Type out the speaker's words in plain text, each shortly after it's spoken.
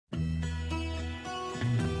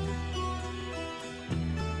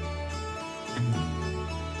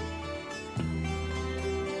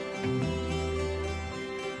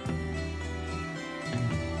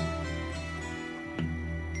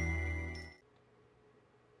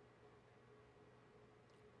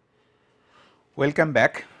Welcome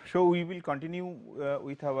back. So, we will continue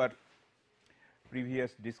with our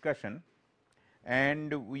previous discussion,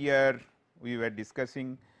 and we were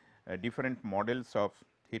discussing different models of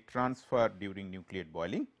heat transfer during nucleate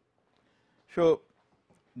boiling. So,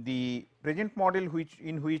 the present model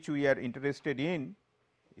in which we are interested in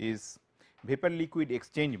is vapor liquid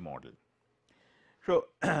exchange model. So,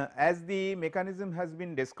 as the mechanism has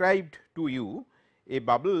been described to you, a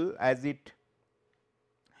bubble as it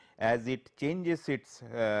changes its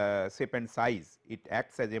shape and size, it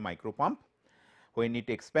acts as a micro pump. When it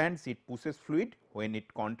expands, it pushes fluid. When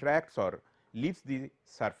it contracts or leaves the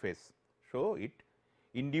surface, so it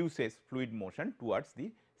induces fluid motion towards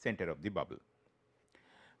the center of the bubble.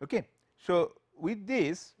 Okay. So, with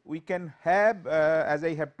this we can have as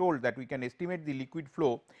I have told that we can estimate the liquid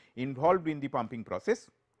flow involved in the pumping process,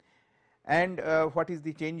 and what is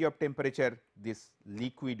the change of temperature this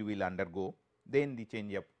liquid will undergo, then the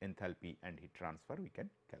change of enthalpy and heat transfer we can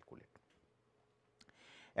calculate.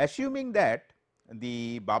 Assuming that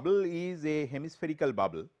the bubble is a hemispherical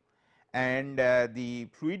bubble and the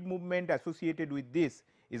fluid movement associated with this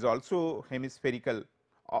is also hemispherical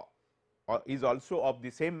is also of the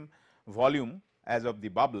same volume as of the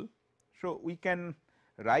bubble. So, we can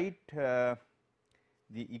write the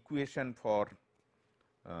equation for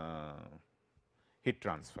heat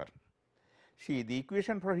transfer. See, the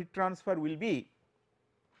equation for heat transfer will be,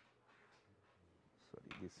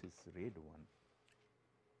 sorry, this is red one,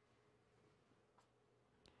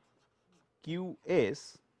 Q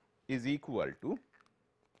s is equal to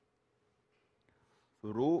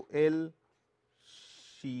rho L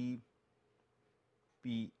C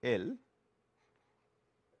P L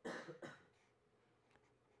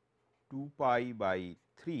 2 pi by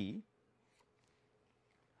 3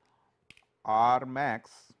 R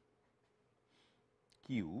max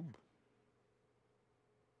cube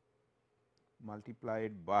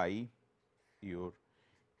multiplied by your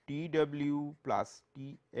T w plus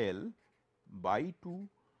T L by 2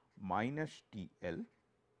 minus T L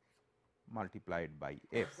multiplied by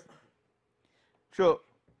F. So,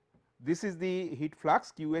 this is the heat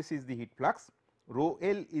flux, Q s is the heat flux, rho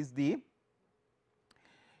L is the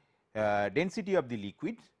density of the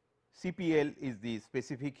liquid, C P L is the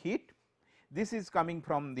specific heat. This is coming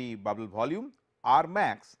from the bubble volume, R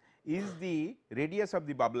max is the radius of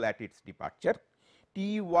the bubble at its departure,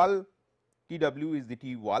 T wall, T w is the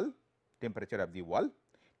T wall, temperature of the wall,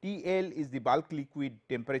 T L is the bulk liquid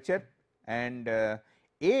temperature, and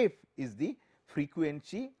F is the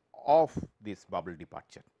frequency of this bubble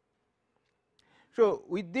departure. So,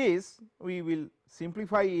 with this we will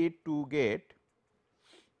simplify it to get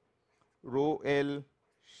rho L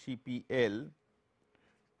C P L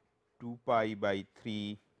 2 pi by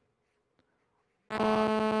 3 half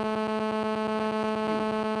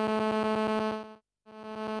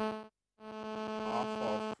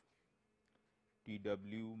of T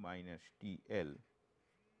w minus T L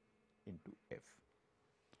into F.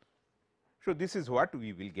 So, this is what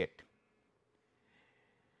we will get.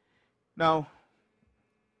 Now,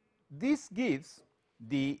 this gives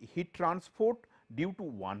the heat transport due to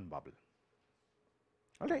one bubble.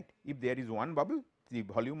 All right. If there is one bubble, the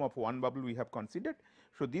volume of one bubble we have considered.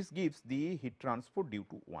 So, this gives the heat transport due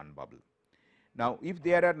to one bubble. Now, if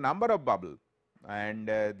there are number of bubble and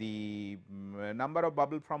the number of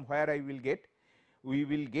bubble from where I will get, we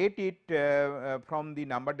will get it from the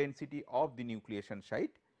number density of the nucleation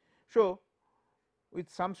site. So, with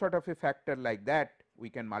some sort of a factor like that, we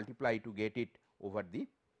can multiply to get it over the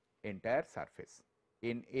entire surface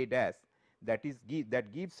N A dash, that is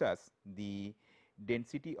that gives us the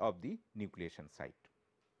density of the nucleation site.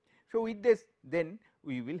 So, with this then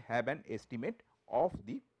we will have an estimate of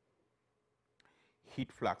the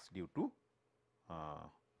heat flux due to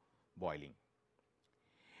boiling.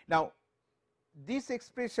 Now, this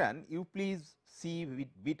expression you please see with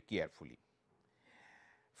bit carefully.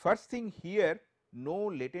 First thing here, no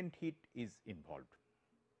latent heat is involved.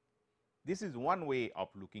 This is one way of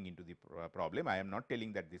looking into the problem. I am not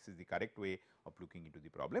telling that this is the correct way of looking into the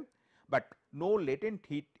problem, but no latent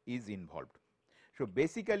heat is involved. So,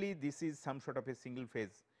 basically this is some sort of a single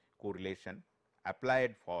phase correlation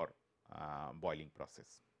applied for boiling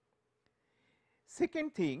process.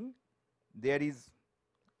 Second thing, there is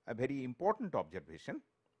a very important observation,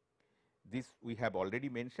 this we have already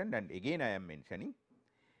mentioned and again I am mentioning,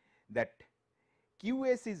 that Q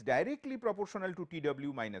s is directly proportional to T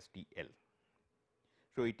w minus T L.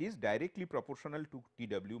 So, it is directly proportional to T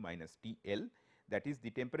w minus T L, that is the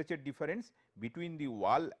temperature difference between the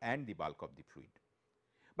wall and the bulk of the fluid.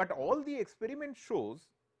 But all the experiment shows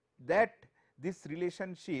that this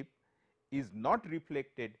relationship is not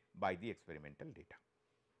reflected by the experimental data.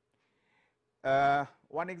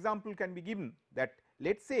 One example can be given, that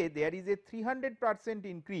let us say there is a 300%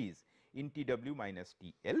 increase in TW minus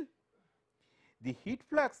TL. The heat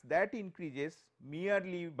flux that increases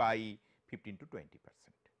merely by 15 to 20%.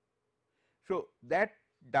 So, that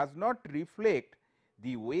does not reflect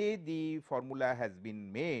the way the formula has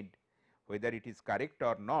been made, whether it is correct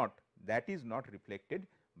or not, that is not reflected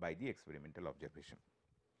by the experimental observation.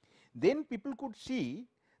 Then people could see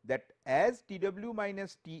that as TW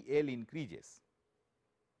minus TL increases,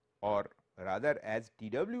 or rather as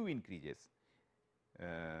TW increases,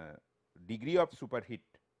 degree of superheat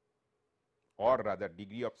or rather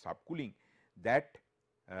degree of subcooling, that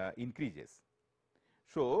increases.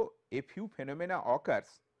 So, a few phenomena occurs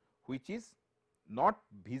which is not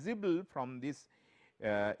visible from this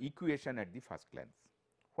equation at the first glance.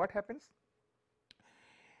 What happens?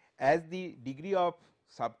 As the degree of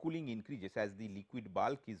subcooling increases, as the liquid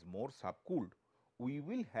bulk is more subcooled, we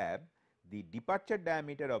will have the departure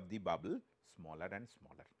diameter of the bubble smaller and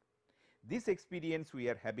smaller. This experience we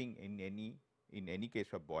are having in any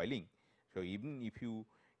case of boiling. So, even if you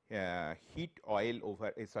heat oil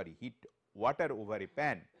over heat water over a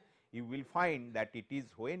pan, you will find that it is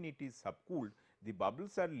when it is subcooled, the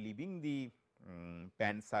bubbles are leaving the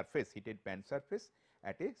pan surface, heated pan surface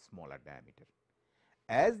at a smaller diameter.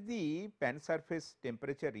 As the pan surface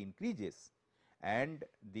temperature increases and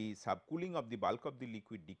the subcooling of the bulk of the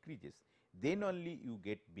liquid decreases, then only you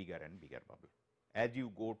get bigger and bigger bubble. As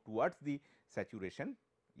you go towards the saturation,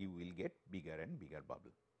 you will get bigger and bigger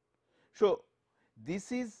bubble. So,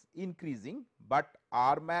 this is increasing, but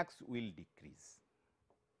R max will decrease.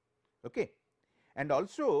 Okay. And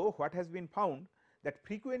also what has been found, that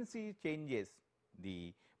frequency changes,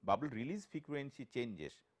 the bubble release frequency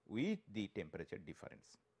changes with the temperature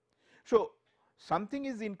difference. So, something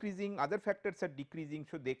is increasing, other factors are decreasing,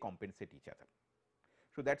 so they compensate each other.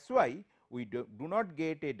 So, that is why we do not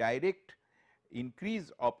get a direct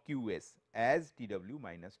increase of QS as TW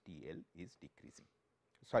minus TL is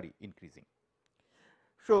increasing.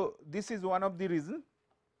 So, this is one of the reason.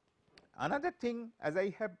 Another thing, as I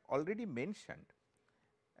have already mentioned,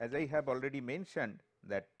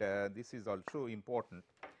 that this is also important.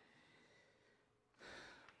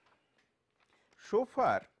 So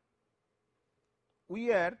far,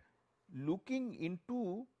 we are looking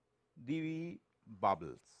into the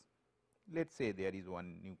bubbles. Let us say there is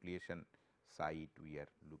one nucleation site, we are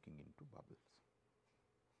looking into bubbles.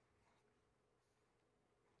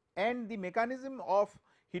 And the mechanism of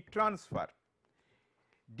heat transfer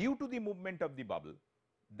due to the movement of the bubble,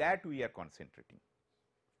 that we are concentrating.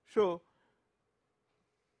 So,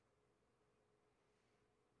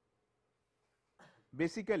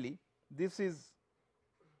 basically this is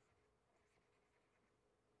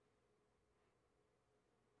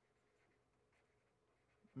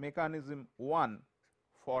mechanism 1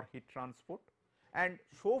 for heat transport, and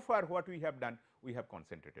so far what we have done, we have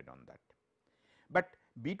concentrated on that. But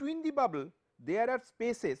between the bubble there are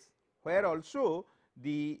spaces where also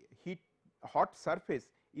the hot surface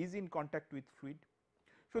is in contact with fluid.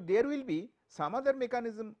 So, there will be some other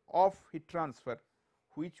mechanism of heat transfer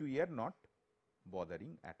which we are not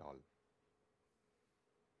bothering at all.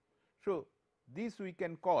 So, this we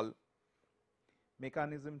can call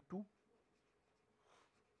mechanism 2.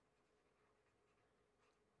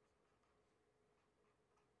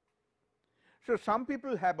 So, some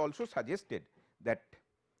people have also suggested that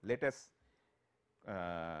let us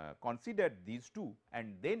consider these two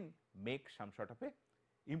and then make some sort of a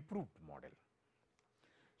improved model.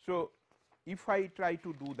 So, if I try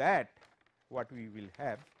to do that, what we will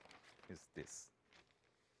have is this.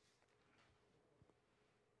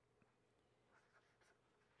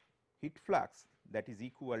 Heat flux that is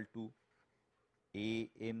equal to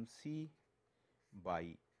AMC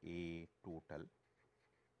by A total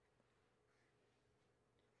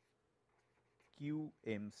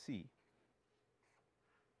QMC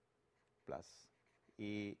plus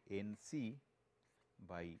ANC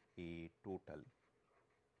by A total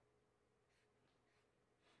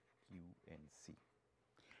QNC.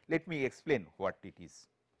 Let me explain what it is.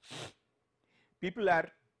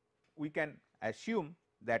 We can assume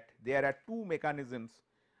that there are two mechanisms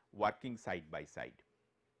working side by side.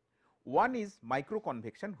 One is micro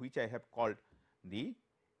convection, which I have called the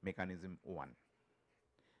mechanism 1.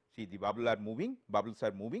 See, the bubbles are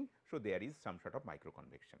moving, so there is some sort of micro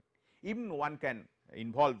convection. Even one can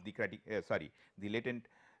involve the latent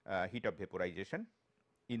heat of vaporization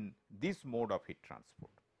in this mode of heat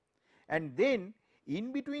transport. And then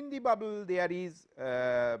in between the bubble there is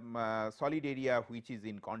solid area which is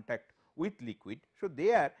in contact with liquid. So,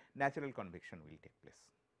 there natural convection will take place.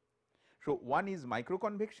 So, one is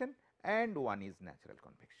microconvection and one is natural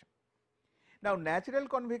convection. Now, natural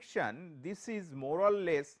convection, this is more or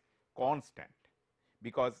less constant,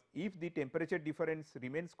 because if the temperature difference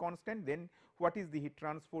remains constant, then what is the heat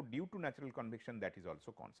transfer due to natural convection, that is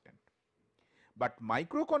also constant. But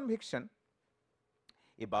microconvection,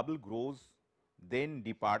 a bubble grows, then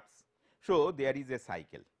departs. So, there is a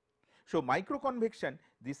cycle. So, microconvection,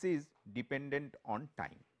 this is dependent on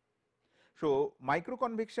time. So,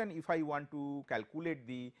 microconvection, if I want to calculate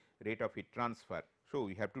the rate of heat transfer, so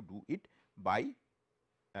we have to do it by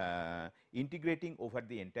integrating over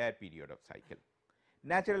the entire period of cycle.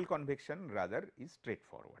 Natural convection rather is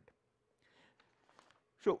straightforward.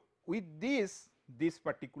 So, with this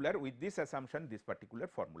assumption, this particular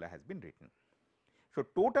formula has been written. So,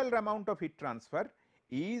 total amount of heat transfer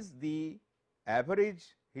is the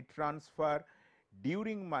average heat transfer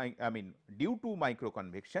during due to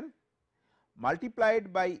microconvection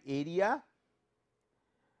multiplied by area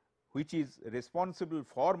which is responsible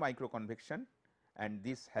for microconvection, and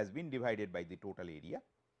this has been divided by the total area,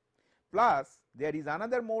 plus there is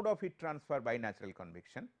another mode of heat transfer by natural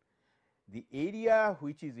convection, the area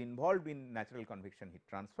which is involved in natural convection heat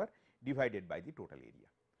transfer divided by the total area.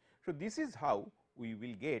 So, this is how we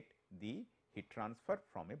will get the heat transfer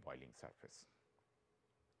from a boiling surface.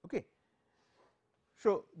 Okay.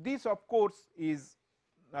 So, this of course is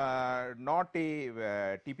not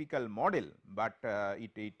a typical model, but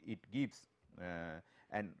it gives a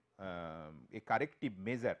corrective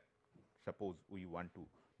measure. Suppose we want to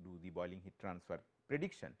do the boiling heat transfer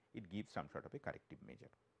prediction, it gives some sort of a corrective measure.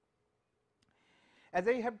 As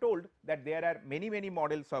I have told that there are many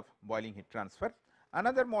models of boiling heat transfer.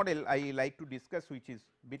 Another model I like to discuss, which is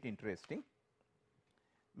bit interesting,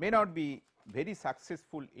 may not be very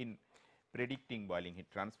successful in predicting boiling heat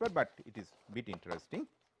transfer, but it is bit interesting,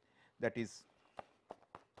 that is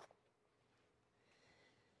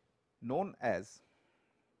known as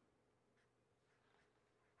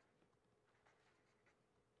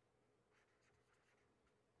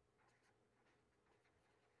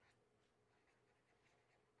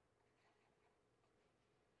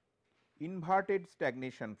inverted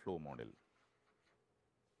stagnation flow model.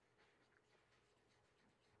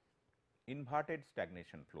 Inverted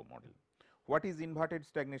stagnation flow model. What is inverted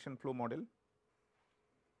stagnation flow model?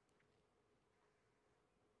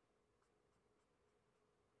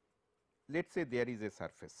 Let us say there is a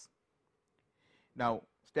surface. Now,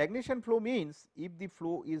 stagnation flow means if the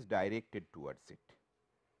flow is directed towards it.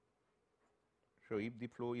 So, if the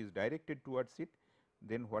flow is directed towards it,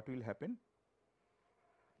 then what will happen?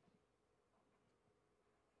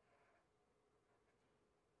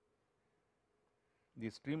 The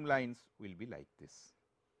streamlines will be like this.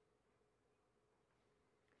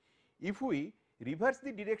 If we reverse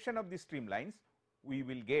the direction of the streamlines, we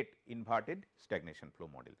will get inverted stagnation flow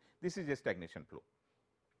model. This is a stagnation flow.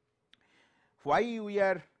 Why we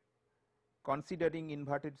are considering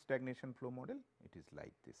inverted stagnation flow model? It is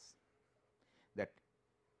like this, that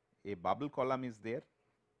a bubble column is there.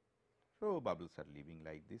 So, bubbles are leaving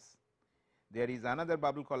like this. There is another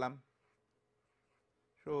bubble column.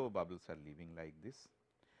 So, bubbles are leaving like this.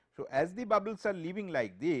 So, as the bubbles are leaving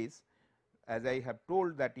like this, as I have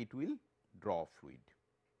told that it will draw fluid.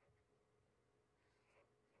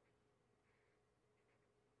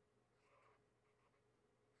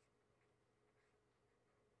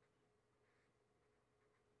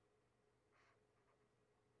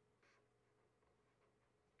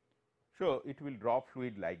 So, it will draw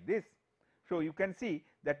fluid like this. So, you can see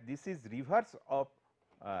that this is reverse of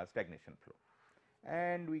stagnation flow,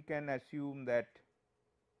 and we can assume that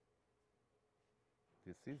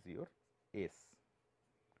this is your S.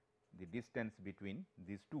 The distance between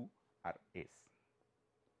these two are S.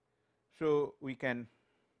 So, we can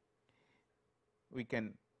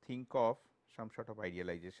think of some sort of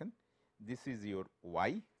idealization. This is your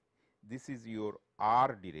y, this is your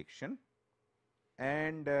r direction,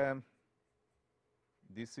 and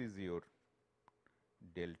this is your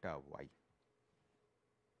delta y.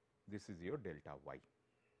 This is your delta y.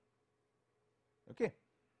 Okay.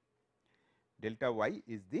 Delta y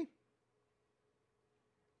is the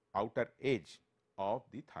outer edge of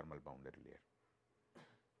the thermal boundary layer.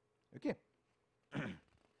 Okay.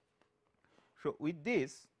 So, with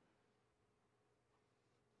this,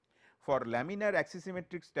 for laminar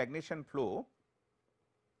axisymmetric stagnation flow,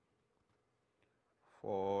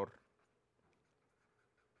 for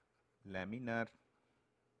laminar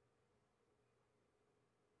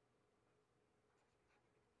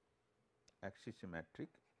axisymmetric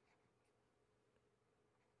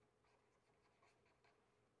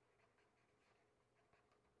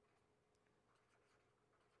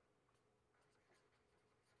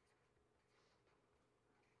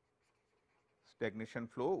stagnation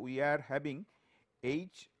flow, we are having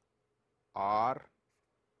H R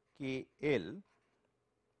K L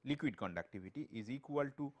liquid conductivity is equal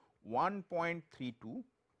to 1.32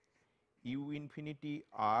 U infinity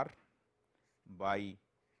R by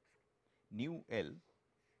nu L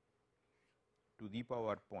to the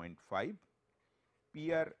power 0.5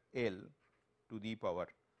 P R L to the power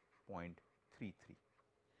 0.33.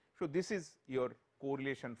 So, this is your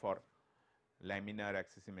correlation for laminar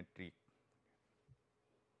axisymmetric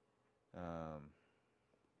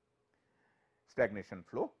stagnation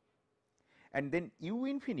flow, and then U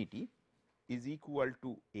infinity is equal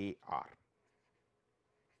to A R.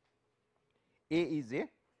 A is a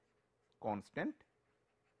constant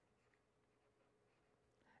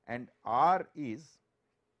and R is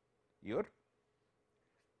your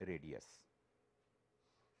radius.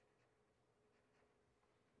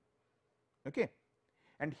 Okay.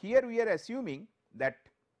 And here we are assuming that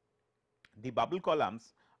the bubble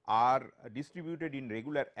columns are distributed in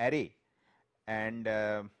regular array, and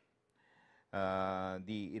the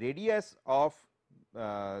radius of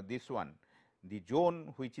this one, the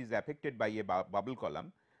zone which is affected by a bubble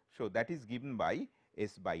column. So, that is given by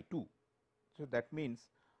S by 2. So, that means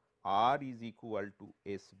R is equal to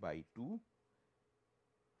S by 2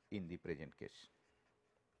 in the present case.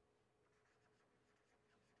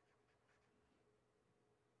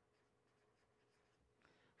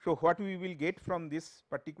 So, what we will get from this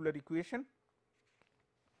particular equation?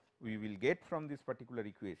 We will get from this particular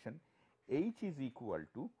equation H is equal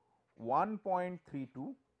to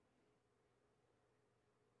 1.32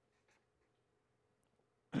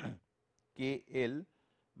 K L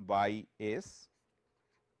by S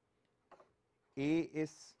A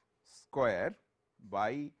S square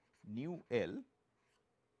by nu L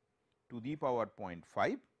to the power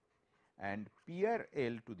 0.5 and P R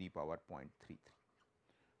L to the power 0.33.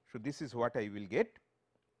 So, this is what I will get.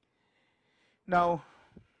 Now,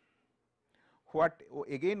 what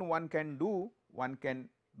again one can do, one can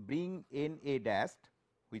bring N A dashed,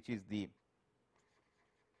 which is the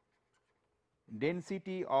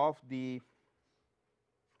density of the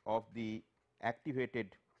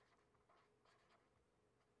activated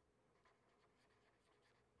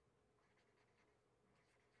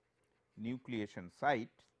nucleation site,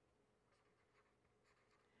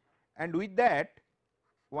 and with that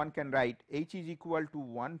one can write H is equal to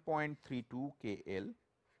 1.32 K L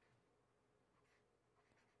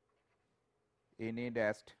N A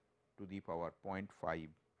dashed to the power 0.5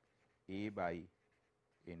 A by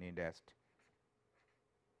N A dashed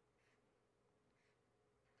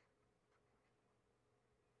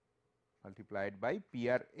multiplied by P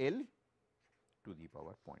R L to the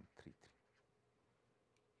power 0.33.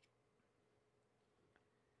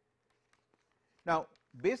 Now,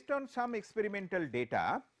 based on some experimental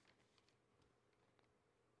data,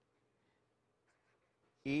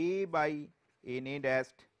 A by N A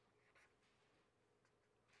dashed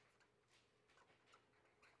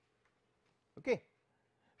okay.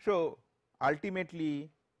 So,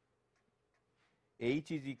 ultimately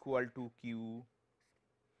H is equal to Q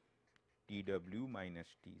T W minus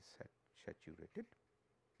T saturated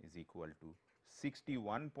is equal to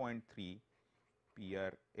 61.3 P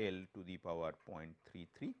R L to the power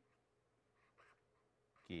 0.33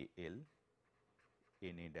 K L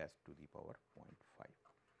N A dash to the power 0.5.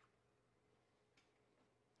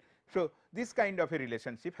 So, this kind of a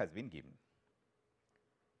relationship has been given.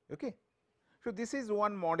 Okay. So, this is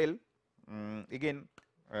one model, again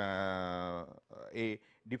a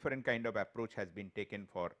different kind of approach has been taken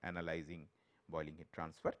for analyzing boiling heat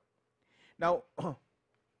transfer. Now,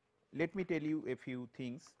 let me tell you a few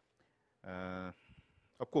things.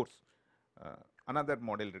 Of course, another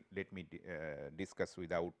model let me discuss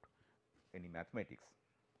without any mathematics,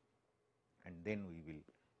 and then we will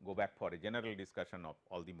go back for a general discussion of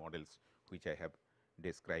all the models which I have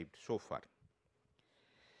described so far.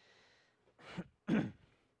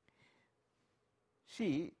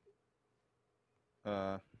 See,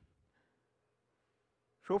 so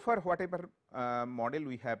far whatever model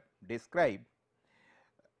we have described,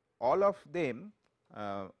 all of them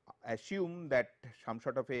assume that some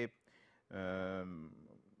sort of a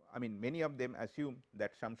I mean many of them assume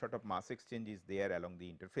that some sort of mass exchange is there along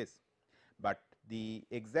the interface, but the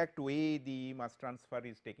exact way the mass transfer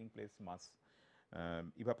is taking place, mass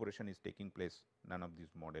evaporation is taking place, none of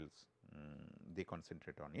these models they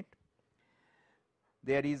concentrate on it.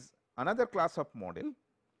 There is another class of model,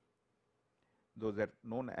 those are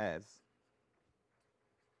known as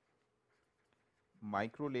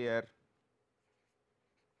micro layer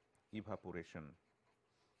evaporation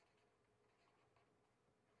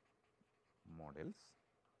models,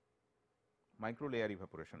 micro layer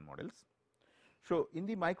evaporation models. So, in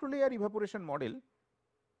the micro layer evaporation model,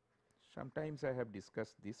 sometimes I have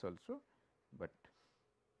discussed this also, but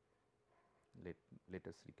let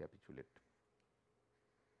us recapitulate.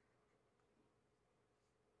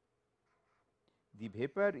 The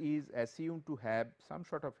vapor is assumed to have some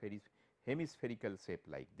sort of hemispherical shape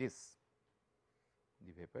like this.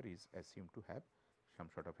 The vapor is assumed to have some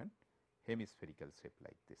sort of an hemispherical shape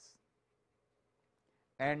like this.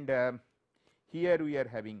 And here we are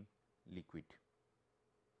having liquid,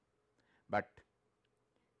 but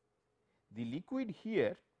the liquid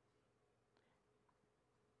here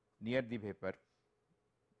near the vapor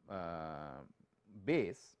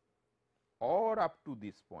base or up to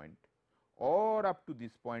this point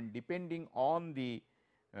depending on the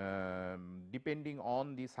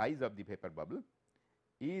size of the vapor bubble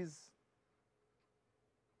is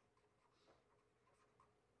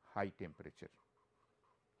high temperature,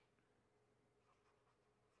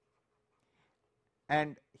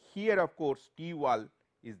 and here of course T wall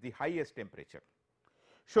is the highest temperature.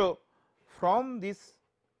 So, from this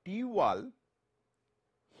T wall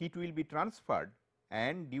heat will be transferred,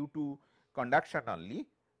 and due to conduction only,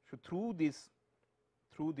 so through this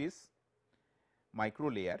micro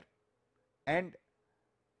layer, and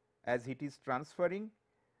as it is transferring,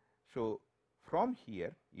 so from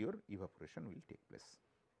here your evaporation will take place.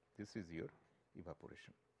 This is your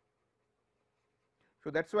evaporation. So,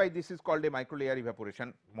 that is why this is called a micro layer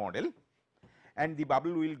evaporation model, and the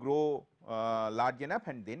bubble will grow large enough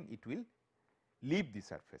and then it will leave the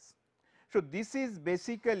surface. So, this is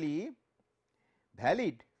basically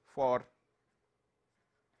valid for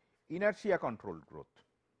inertia controlled growth.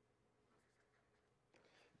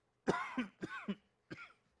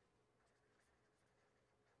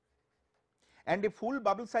 And a full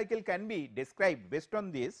bubble cycle can be described based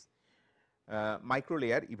on this micro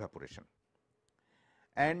layer evaporation.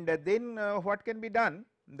 And then what can be done,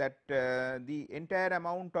 that the entire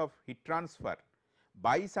amount of heat transfer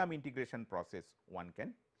by some integration process one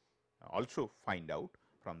can also find out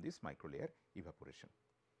from this micro layer evaporation.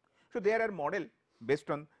 So, there are model based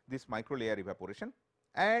on this micro layer evaporation,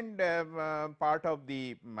 and part of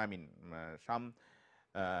the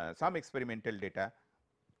some experimental data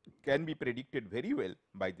can be predicted very well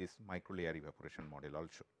by this micro layer evaporation model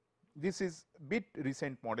also. This is bit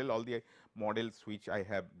recent model, all the models which I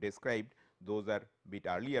have described, those are bit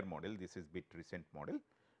earlier model, this is bit recent model.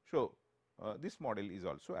 So, this model is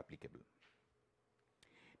also applicable.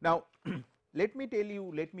 Now, let me tell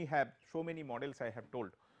you, let me have so many models I have told.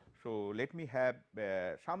 So, let me have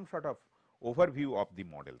some sort of overview of the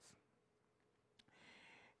models.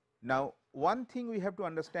 Now, one thing we have to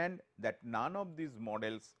understand, that none of these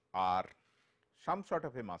models are some sort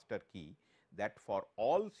of a master key, that for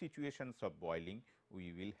all situations of boiling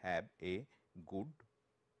we will have a good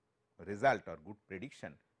result or good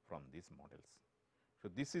prediction from these models. So,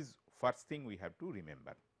 this is first thing we have to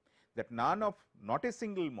remember, that not a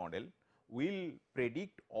single model will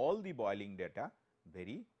predict all the boiling data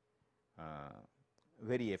very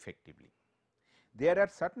effectively. There are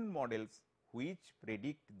certain models which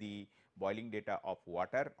predict the boiling data of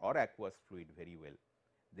water or aqueous fluid very well.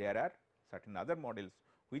 There are certain other models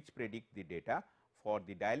which predict the data for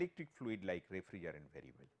the dielectric fluid like refrigerant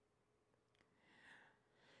very well.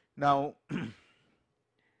 Now,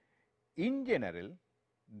 in general,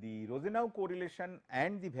 the Rosenau correlation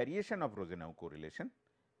and the variation of Rosenau correlation,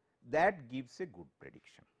 that gives a good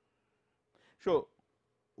prediction. So,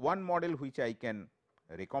 one model which I can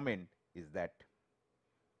recommend is that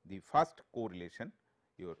the first correlation,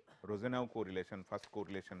 your Rosenau correlation, first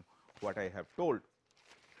correlation what I have told.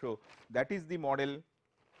 So, that is the model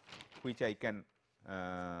which I can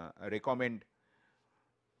recommend,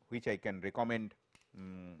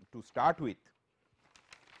 to start with.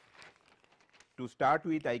 To start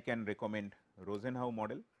with, I can recommend Rosenau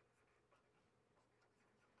model.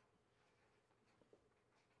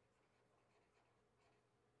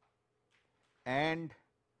 And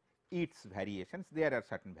its variations, there are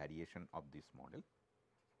certain variation of this model.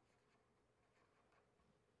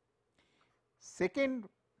 Second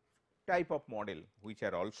type of model which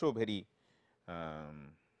are also very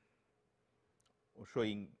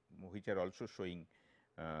showing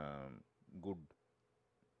good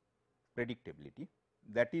predictability,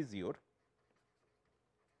 that is your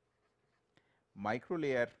micro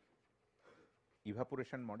layer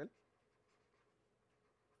evaporation model.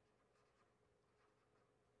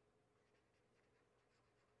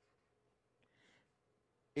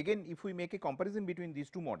 Again, if we make a comparison between these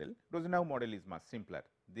two models, Rosenau model is much simpler.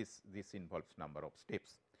 This involves number of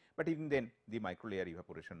steps, but even then the micro layer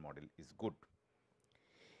evaporation model is good.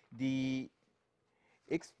 The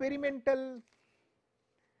experimental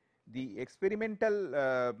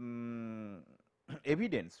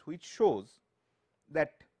evidence which shows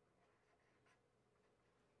that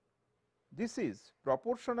this is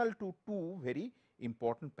proportional to two very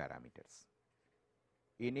important parameters,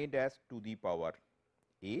 Na dash to the power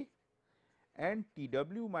A and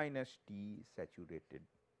Tw minus T saturated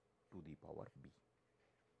to the power B.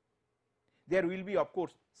 There will be of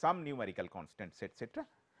course some numerical constants etc.,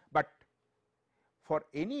 but for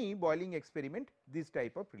any boiling experiment this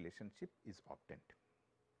type of relationship is obtained.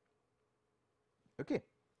 Okay.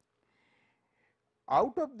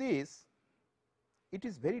 Out of this, it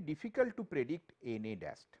is very difficult to predict Na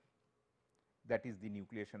dash, that is the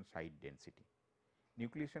nucleation site density.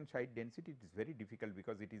 Nucleation site density is very difficult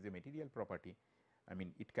because it is a material property. I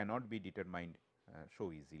mean it cannot be determined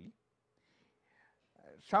so easily.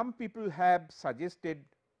 Some people have suggested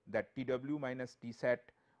that Tw minus Tsat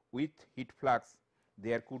with heat flux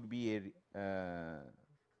there could be a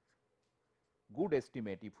good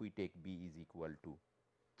estimate if we take B is equal to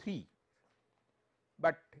 3,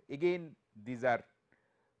 but again these are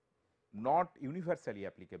not universally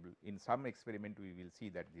applicable. In some experiment we will see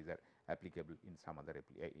that these are applicable, in some other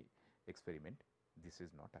experiment this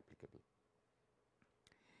is not applicable.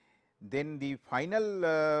 Then the final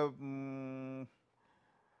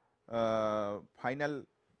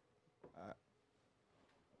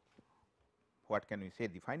what can we say,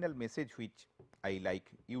 the final message which I like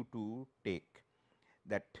you to take,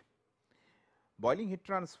 that boiling heat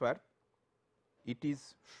transfer, it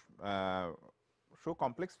is so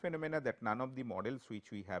complex phenomena that none of the models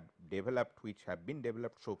which we have developed, which have been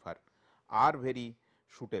developed so far, are very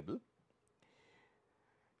suitable.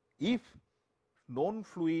 If known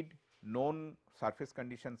fluid, known surface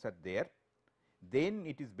conditions are there, then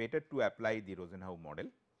it is better to apply the Rosenau model.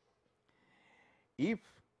 If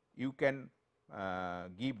you can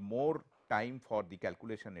give more time for the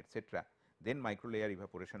calculation etc., then microlayer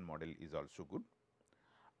evaporation model is also good.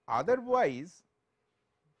 Otherwise,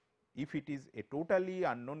 if it is a totally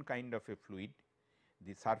unknown kind of a fluid,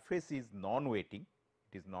 the surface is non-wetting,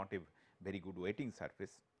 it is not a very good wetting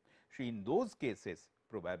surface. So, in those cases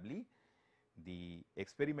probably the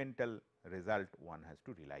experimental result one has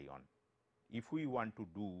to rely on. If we want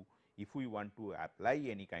to apply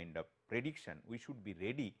any kind of prediction, we should be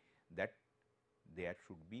ready that there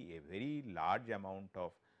should be a very large amount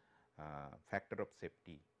of factor of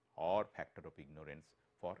safety or factor of ignorance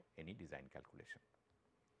for any design calculation.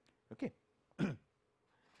 Okay.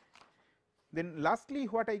 Then lastly,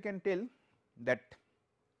 what I can tell, that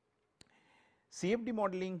CFD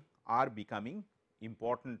modeling are becoming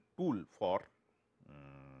important tool for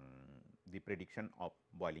the prediction of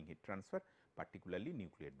boiling heat transfer, particularly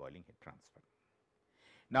nucleate boiling heat transfer.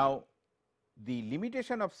 Now, the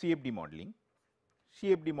limitation of CFD modeling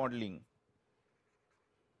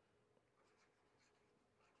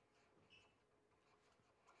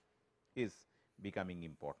is becoming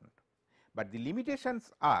important, but the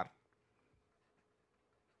limitations are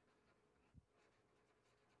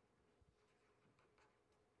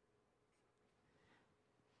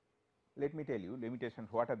let me tell you limitations.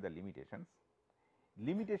 What are the limitations?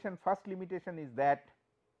 First limitation is that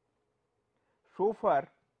so far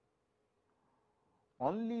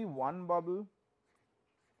only one bubble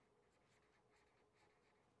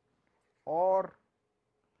or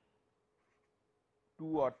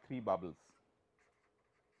 2 or 3 bubbles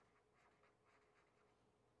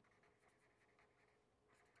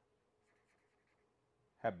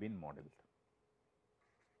have been modeled.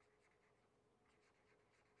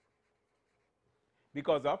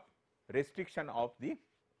 Because of restriction of the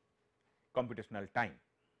computational time.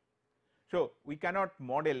 So, we cannot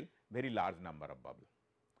model very large number of bubbles,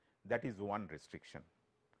 that is one restriction.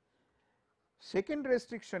 Second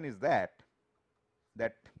restriction is that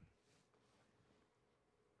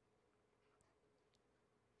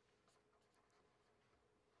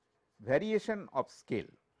variation of scale.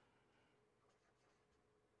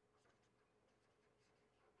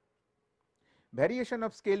 Variation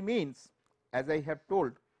of scale means, as I have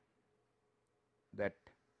told, that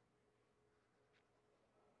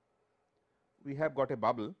we have got a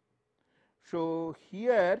bubble. So,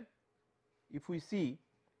 here if we see,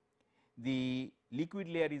 the liquid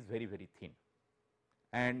layer is very thin,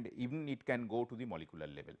 and even it can go to the molecular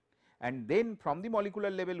level, and then from the molecular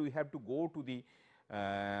level we have to go to the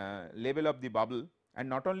level of the bubble, and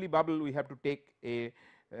not only bubble, we have to take a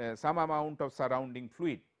some amount of surrounding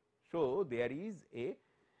fluid. So, there is a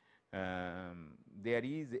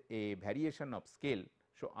variation of scale.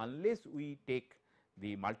 So, unless we take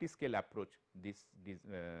the multi-scale approach, this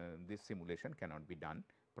simulation cannot be done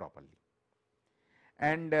properly.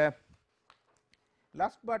 And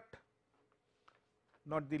last but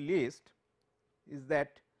not the least is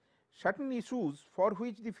that certain issues for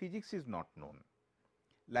which the physics is not known,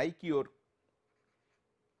 like your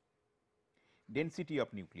density of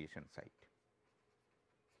nucleation site.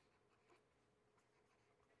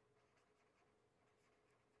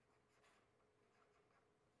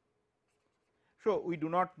 So, we do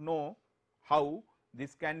not know how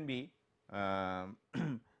this can be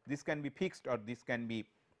this can be fixed or this can be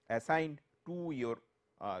assigned to your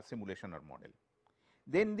simulation or model.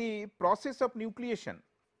 Then the process of nucleation,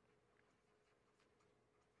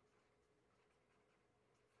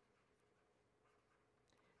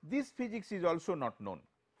 this physics is also not known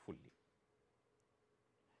fully.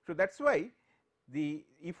 So, that is why the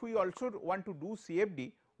if we also want to do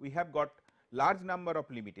CFD, we have got large number of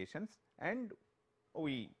limitations and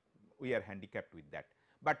we are handicapped with that,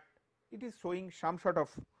 but it is showing some sort of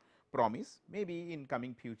promise. Maybe in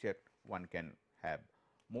coming future one can have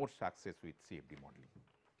more success with CFD modeling.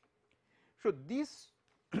 So, this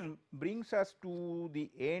brings us to the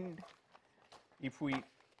end. If we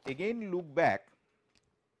again look back,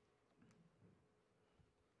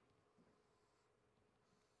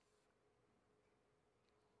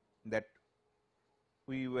 that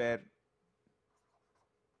we were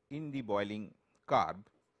in the boiling curve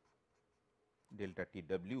delta T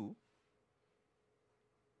W.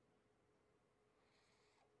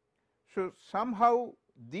 So, somehow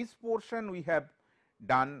this portion we have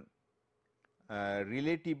done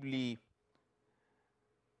relatively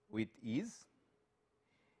with ease.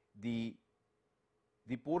 The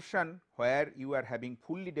portion where you are having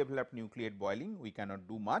fully developed nucleate boiling, we cannot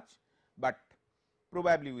do much, but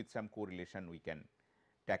probably with some correlation we can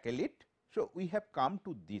tackle it. So, we have come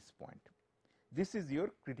to this point. This is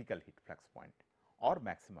your critical heat flux point or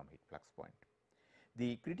maximum heat flux point.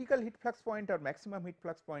 The critical heat flux point or maximum heat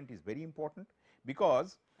flux point is very important,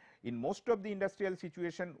 because in most of the industrial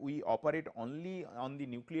situation we operate only on the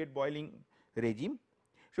nucleate boiling regime.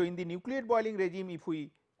 So, in the nucleate boiling regime, if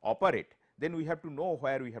we operate, then we have to know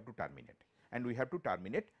where we have to terminate, and we have to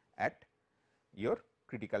terminate at your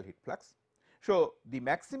critical heat flux. So, the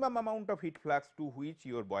maximum amount of heat flux to which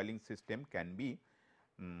your boiling system can be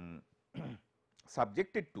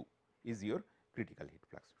subjected to is your critical heat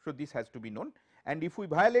flux. So, this has to be known, and if we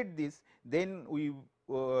violate this, then we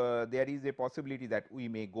there is a possibility that we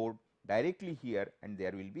may go directly here and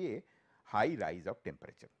there will be a high rise of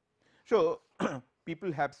temperature. So,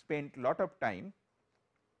 people have spent lot of time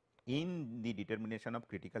in the determination of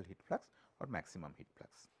critical heat flux or maximum heat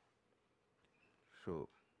flux. So,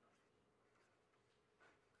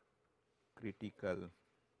 critical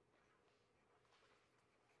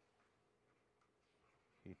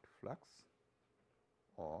heat flux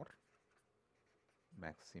or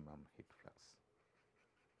maximum heat flux.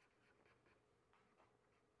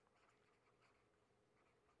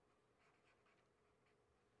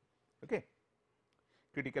 Okay.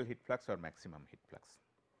 Critical heat flux or maximum heat flux.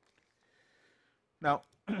 Now,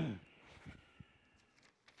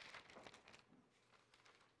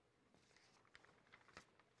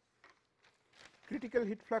 critical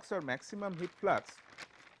heat flux or maximum heat flux,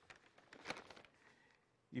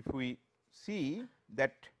 if we see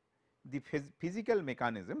that the physical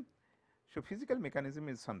mechanism. So, physical mechanism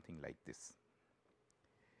is something like this.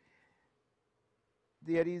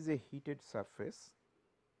 There is a heated surface.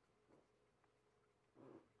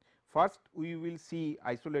 First we will see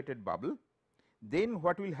isolated bubble, then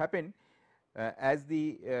what will happen as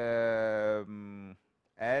the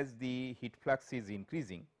heat flux is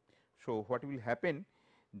increasing. So, what will happen,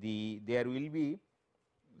 there will be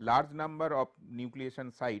large number of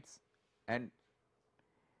nucleation sites, and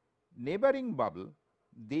neighboring bubble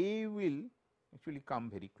they will actually come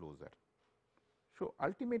very closer. So,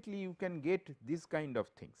 ultimately you can get this kind of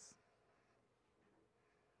things.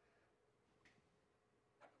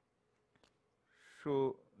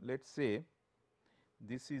 So, let us say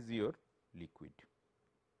this is your liquid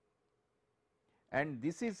and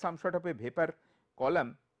this is some sort of a vapor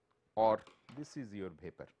column, or this is your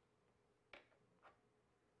vapor.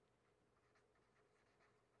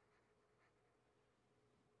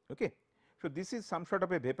 Okay. So, this is some sort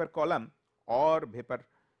of a vapor column or vapor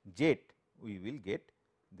jet, we will get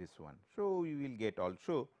this one. So, we will get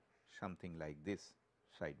also something like this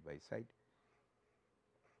side by side.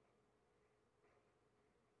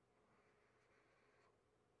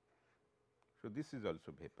 So, this is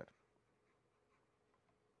also vapor,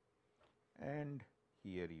 and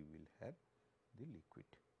here you will have the liquid.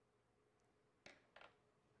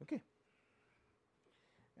 Okay.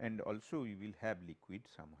 And also we will have liquid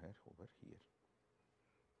somewhere over here.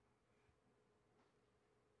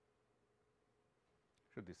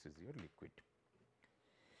 this is your liquid.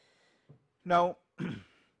 Now,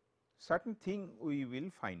 certain thing we will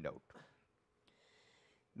find out.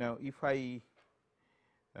 Now, if I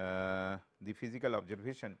the physical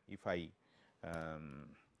observation, if I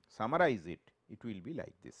summarize it, it will be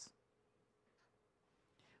like this.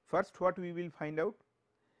 First, what we will find out,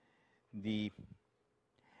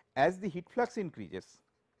 as the heat flux increases,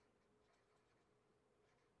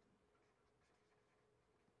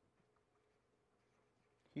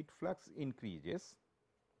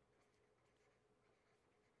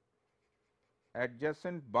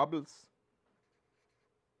 adjacent bubbles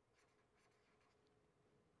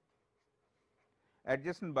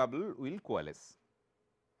will coalesce.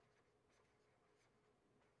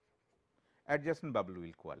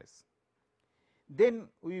 Then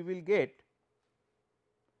we will get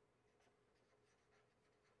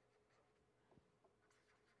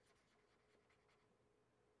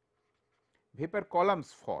vapor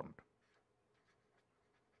columns formed.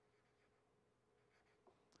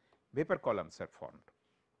 Vapor columns are formed.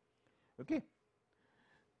 Okay.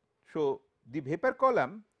 So, the vapor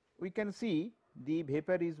column, we can see the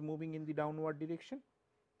vapor is moving in the downward direction,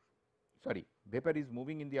 sorry, vapor is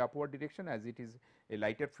moving in the upward direction as it is a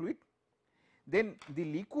lighter fluid. Then the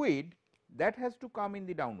liquid, that has to come in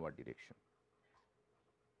the downward direction.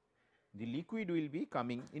 The liquid will be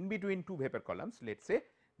coming in between two vapor columns, let us say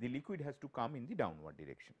the liquid has to come in the downward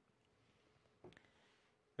direction.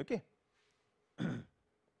 Okay.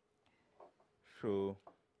 So,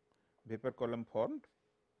 vapor column formed,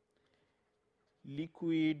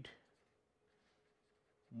 liquid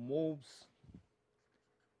moves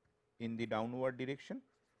in the downward direction,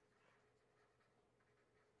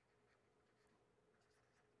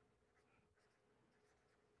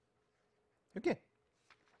 okay.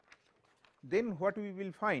 Then what we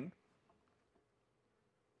will find,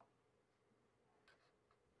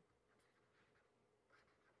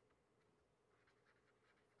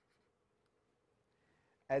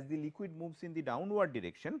 as the liquid moves in the downward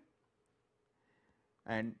direction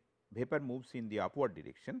and vapor moves in the upward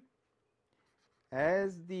direction,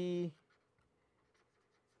 as the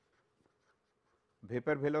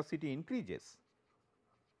vapor velocity increases,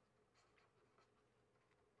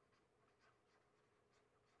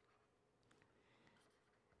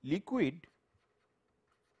 liquid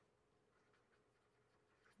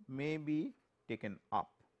may be taken up.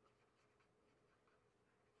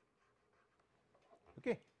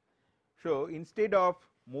 Okay. So, instead of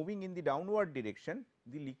moving in the downward direction,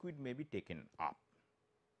 the liquid may be taken up.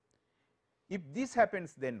 If this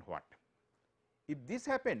happens, then what? If this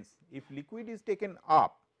happens, if liquid is taken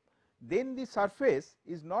up, then the surface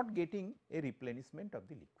is not getting a replenishment of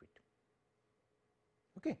the liquid.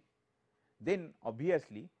 Okay. Then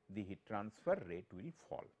obviously, the heat transfer rate will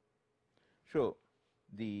fall. So,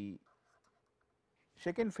 the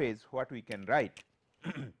second phase, what we can write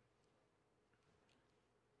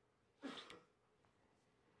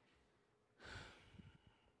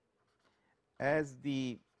as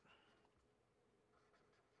the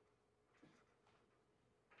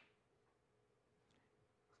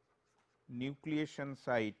nucleation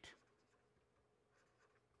site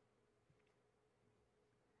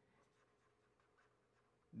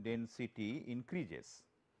density increases,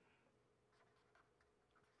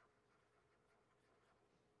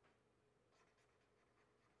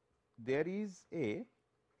 there is a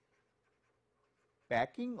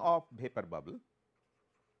packing of vapor bubble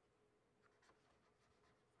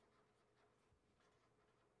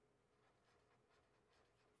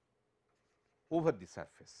over the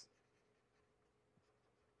surface.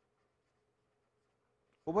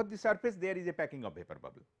 Over the surface there is a packing of vapor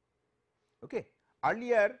bubble. Okay.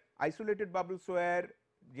 Earlier isolated bubbles were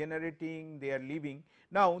generating, they are leaving.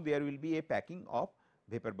 Now, there will be a packing of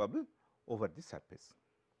vapor bubble over the surface.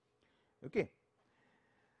 Okay.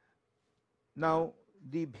 Now,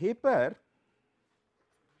 the vapor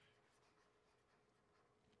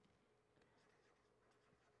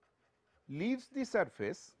leaves the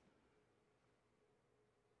surface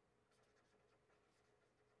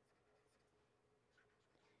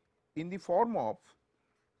in the form of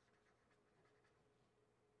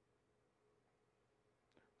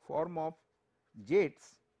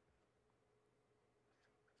jets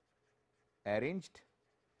arranged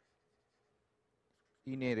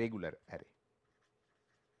in a regular array.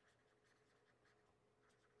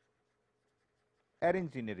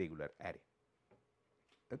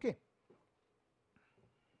 Okay.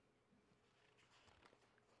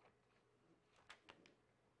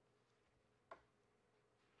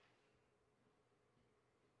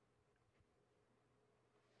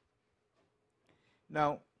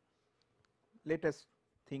 Now, let us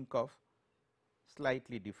think of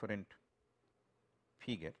slightly different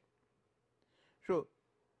figure. So,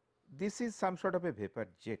 this is some sort of a vapor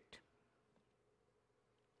jet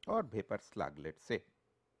or vapor slug, let us say.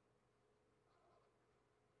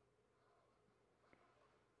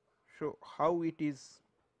 So, how it is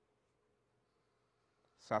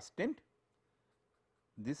sustained?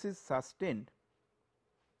 This is sustained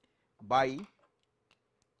by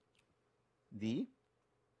the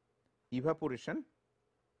evaporation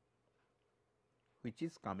which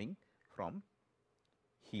is coming from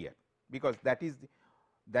here, because that is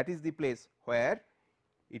the place where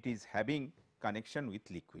it is having connection with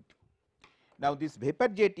liquid. Now, this vapor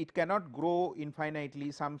jet, it cannot grow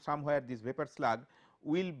infinitely, somewhere this vapor slug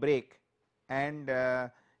will break and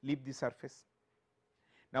leave the surface.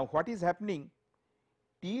 Now, what is happening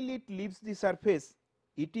till it leaves the surface,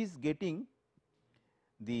 it is getting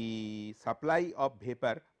the supply of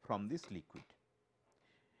vapor from this liquid.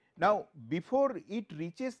 Now, before it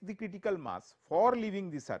reaches the critical mass for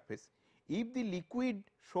leaving the surface, if the liquid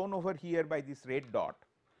shown over here by this red dot,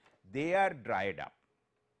 they are dried up,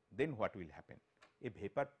 then what will happen? A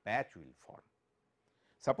vapor patch will form.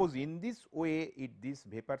 Suppose in this way this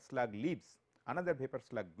vapor slug leaves, another vapor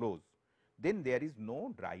slug blows, then there is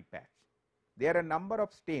no dry patch. There are a number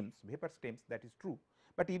of stems, vapor stems, that is true,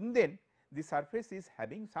 but even then the surface is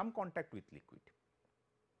having some contact with liquid.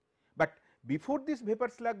 But before this vapor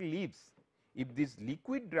slug leaves, if this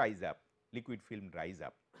liquid dries up, liquid film dries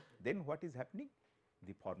up, then what is happening?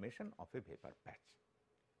 The formation of a vapor patch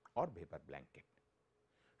or vapor blanket.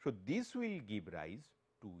 So, this will give rise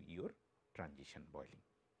to your transition boiling.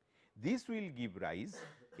 This will give rise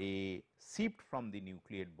a shift from the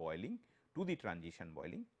nucleate boiling to the transition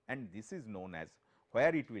boiling, and this is known as,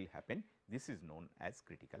 where it will happen, this is known as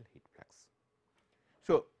critical heat flux.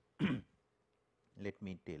 So, let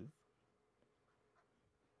me tell.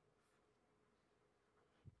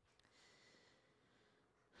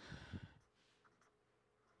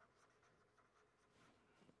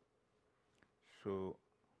 So,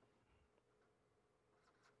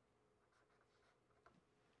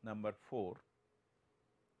 number 4,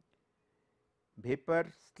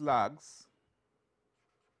 vapor slugs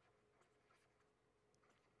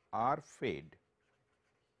are fed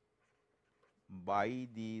by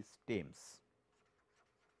the stems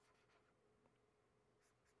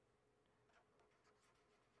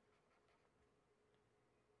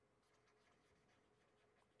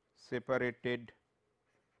separated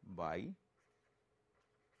by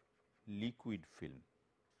liquid film.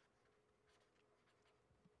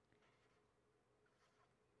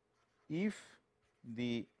 If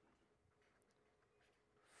the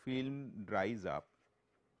film dries up,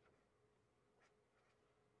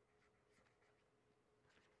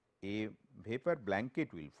 a vapor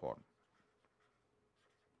blanket will form.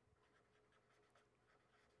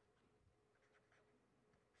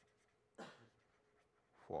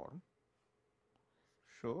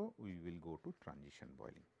 So, we will go to transition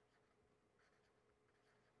boiling.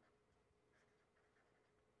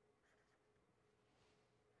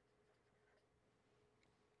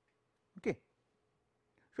 Okay.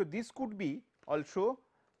 So, this could be also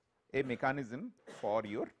a mechanism for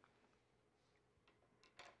your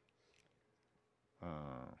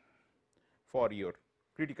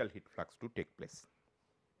critical heat flux to take place.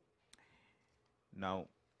 Now,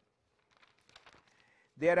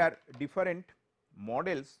 there are different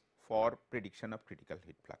models for prediction of critical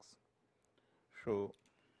heat flux. So,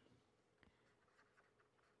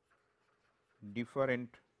 different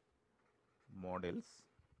models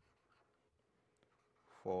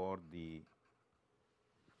for the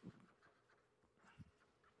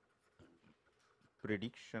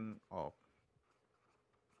prediction of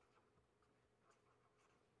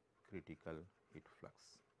critical heat flux.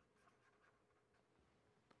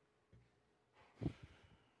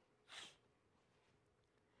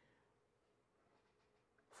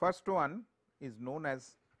 First one is known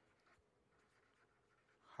as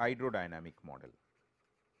hydrodynamic model,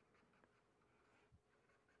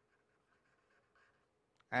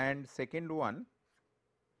 and second one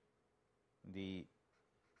the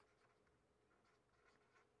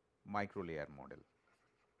microlayer model.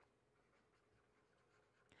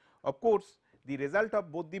 Of course, the result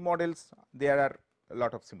of both the models, there are a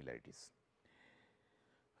lot of similarities.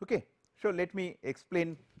 Okay. So, let me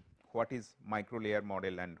explain what is microlayer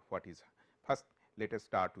model and what is, first let us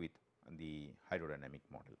start with the hydrodynamic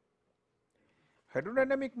model.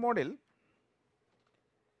 Hydrodynamic model,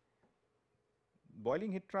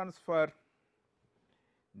 boiling heat transfer,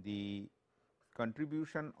 the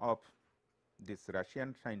contribution of this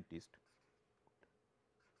Russian scientist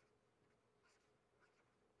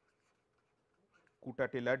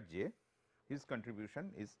Contd, his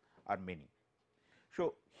contribution are many.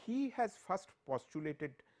 So, he has first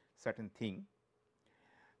postulated certain thing,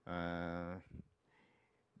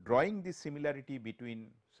 drawing the similarity between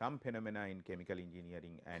some phenomena in chemical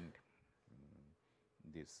engineering and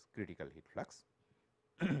this critical heat flux.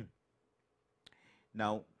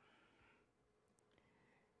 Now,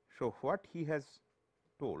 so what he has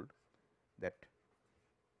told that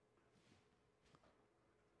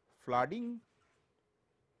flooding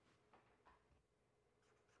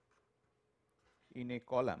in a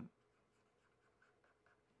column,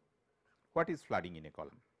 what is flooding in a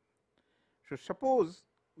column? So, suppose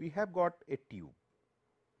we have got a tube.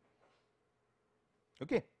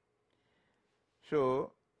 Okay.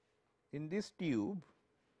 So, in this tube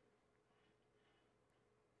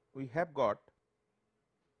we have got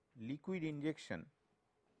liquid injection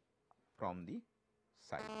from the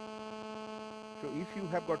side. So, if you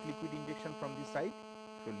have got liquid injection from the side,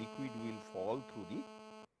 so liquid will fall through the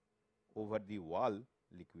over the wall,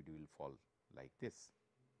 liquid will fall like this,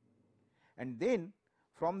 and then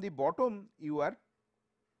from the bottom you are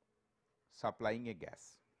supplying a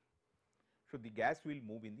gas. So, the gas will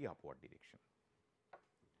move in the upward direction.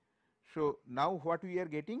 So, now what we are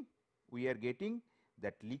getting? We are getting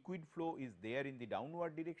that liquid flow is there in the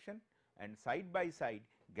downward direction and side by side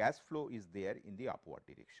gas flow is there in the upward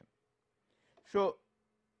direction. So,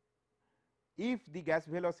 if the gas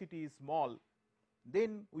velocity is small,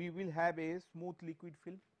 then we will have a smooth liquid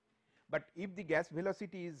film, but if the gas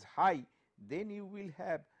velocity is high, then you will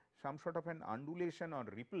have some sort of an undulation or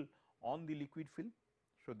ripple on the liquid film.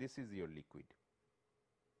 So, this is your liquid.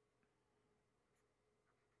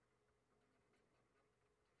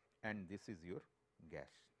 And this is your gas.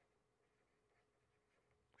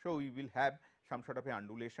 So, we will have some sort of a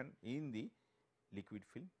undulation in the liquid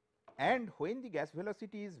film, and when the gas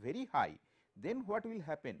velocity is very high, then what will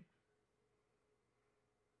happen?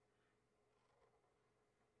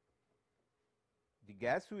 The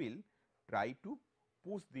gas will try to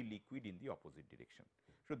push the liquid in the opposite direction.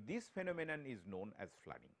 So, this phenomenon is known as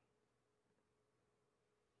flooding,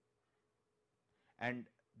 and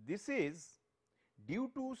this is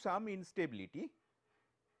due to some instability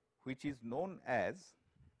which is known as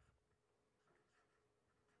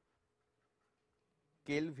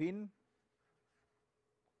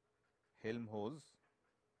Kelvin-Helmholtz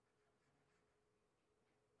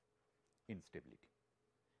instability.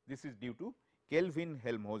 This is due to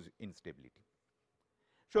Kelvin-Helmholtz instability.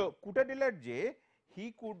 So, Contd,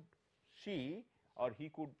 he could see or he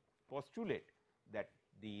could postulate that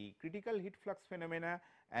the critical heat flux phenomena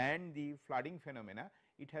and the flooding phenomena,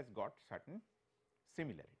 it has got certain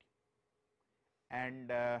similarity,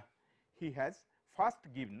 and he has first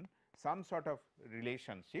given some sort of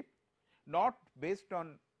relationship, not based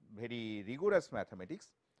on very rigorous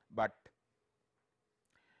mathematics, but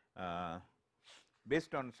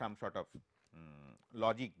based on some sort of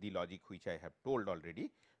logic, the logic which I have told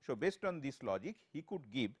already. So, based on this logic, he could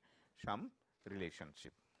give some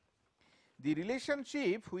relationship. The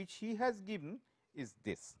relationship which he has given is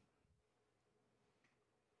this: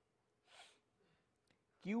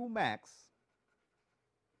 Q max,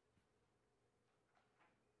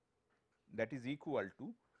 that is equal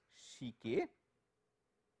to Ck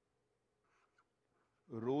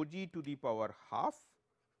rho g to the power half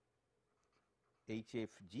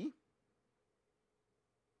HFG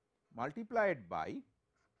multiplied by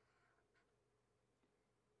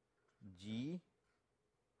G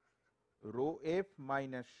rho f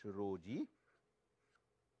minus rho g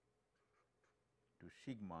to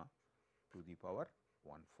sigma to the power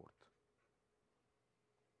 1/4.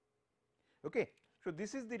 Okay. So,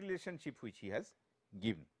 this is the relationship which he has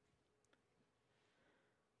given,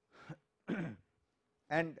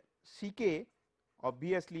 and Ck,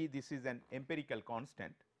 obviously this is an empirical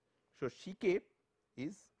constant. So, Ck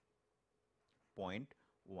is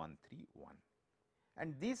 0.131,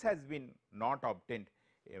 and this has been not obtained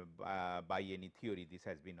by any theory, this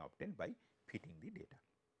has been obtained by fitting the data.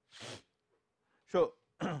 So,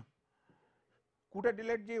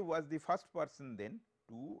 Contd was the first person then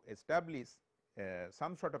to establish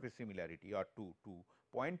some sort of a similarity, or to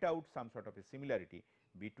point out some sort of a similarity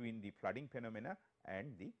between the flooding phenomena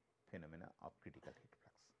and the phenomena of critical heat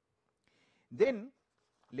flux. Then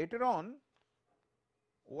later on,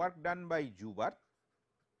 work done by Zuber,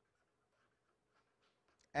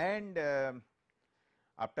 and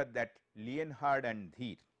after that Lienhard and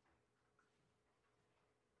Dheer.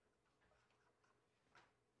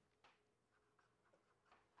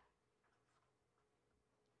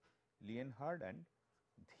 Lienhard and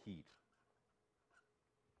Dheer.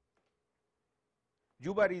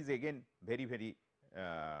 Zuber is again very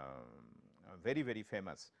very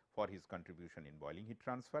famous for his contribution in boiling heat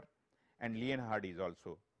transfer, and Leonhard is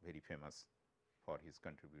also very famous for his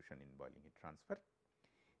contribution in boiling heat transfer.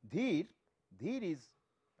 Dheer is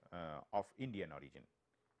of Indian origin.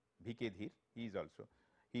 V.K. Dheer,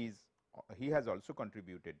 he has also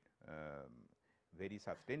contributed very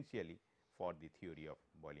substantially for the theory of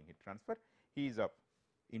boiling heat transfer. He is of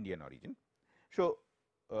Indian origin. So,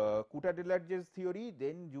 Contd-Lerger's theory,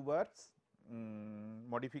 then Joubert's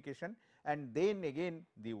modification, and then again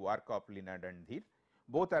the work of Leonhard and Dheer,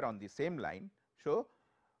 both are on the same line. So,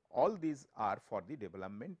 all these are for the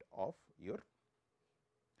development of your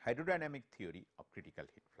hydrodynamic theory of critical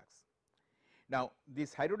heat flux. Now,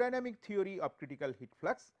 this hydrodynamic theory of critical heat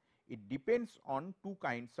flux, it depends on two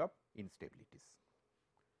kinds of instabilities.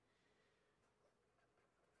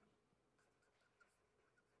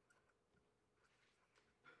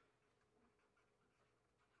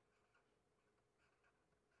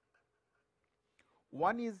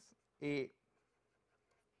 One is a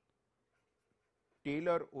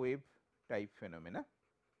Taylor wave type phenomena,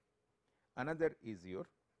 another is your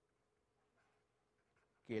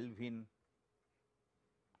Kelvin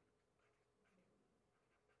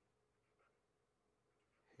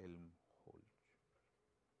Helmholtz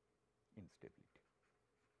instability.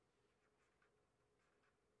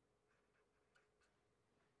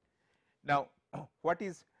 Now, what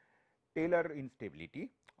is Taylor instability,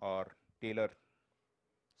 or Taylor,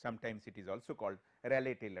 sometimes it is also called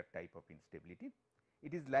Rayleigh-Taylor type of instability?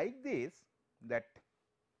 It is like this, that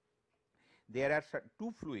there are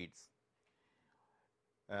two fluids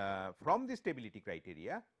from the stability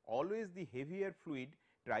criteria. Always the heavier fluid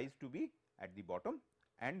tries to be at the bottom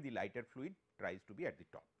and the lighter fluid tries to be at the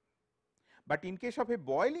top. But in case of a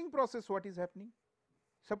boiling process, what is happening?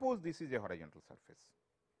 Suppose this is a horizontal surface.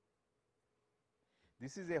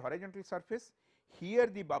 This is a horizontal surface. Here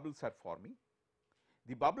the bubbles are forming.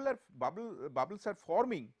 The bubbles are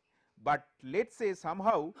forming, but let us say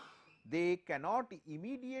somehow they cannot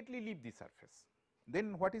immediately leave the surface.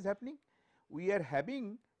 Then what is happening? We are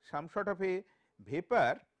having some sort of a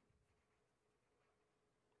vapor,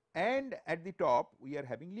 and at the top we are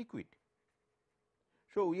having liquid.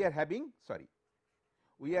 So, we are having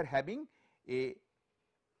a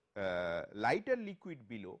lighter liquid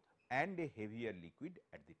below and a heavier liquid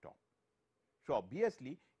at the top. So,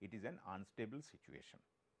 obviously, it is an unstable situation.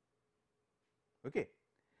 Okay.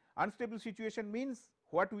 Unstable situation means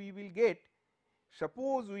what we will get,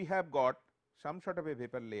 suppose we have got some sort of a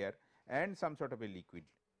vapor layer and some sort of a liquid.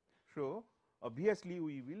 So, obviously,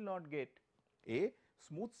 we will not get a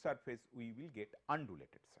smooth surface, we will get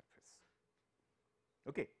undulated surface.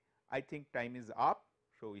 Okay. I think time is up.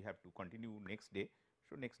 So, we have to continue next day.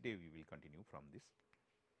 So, next day we will continue from this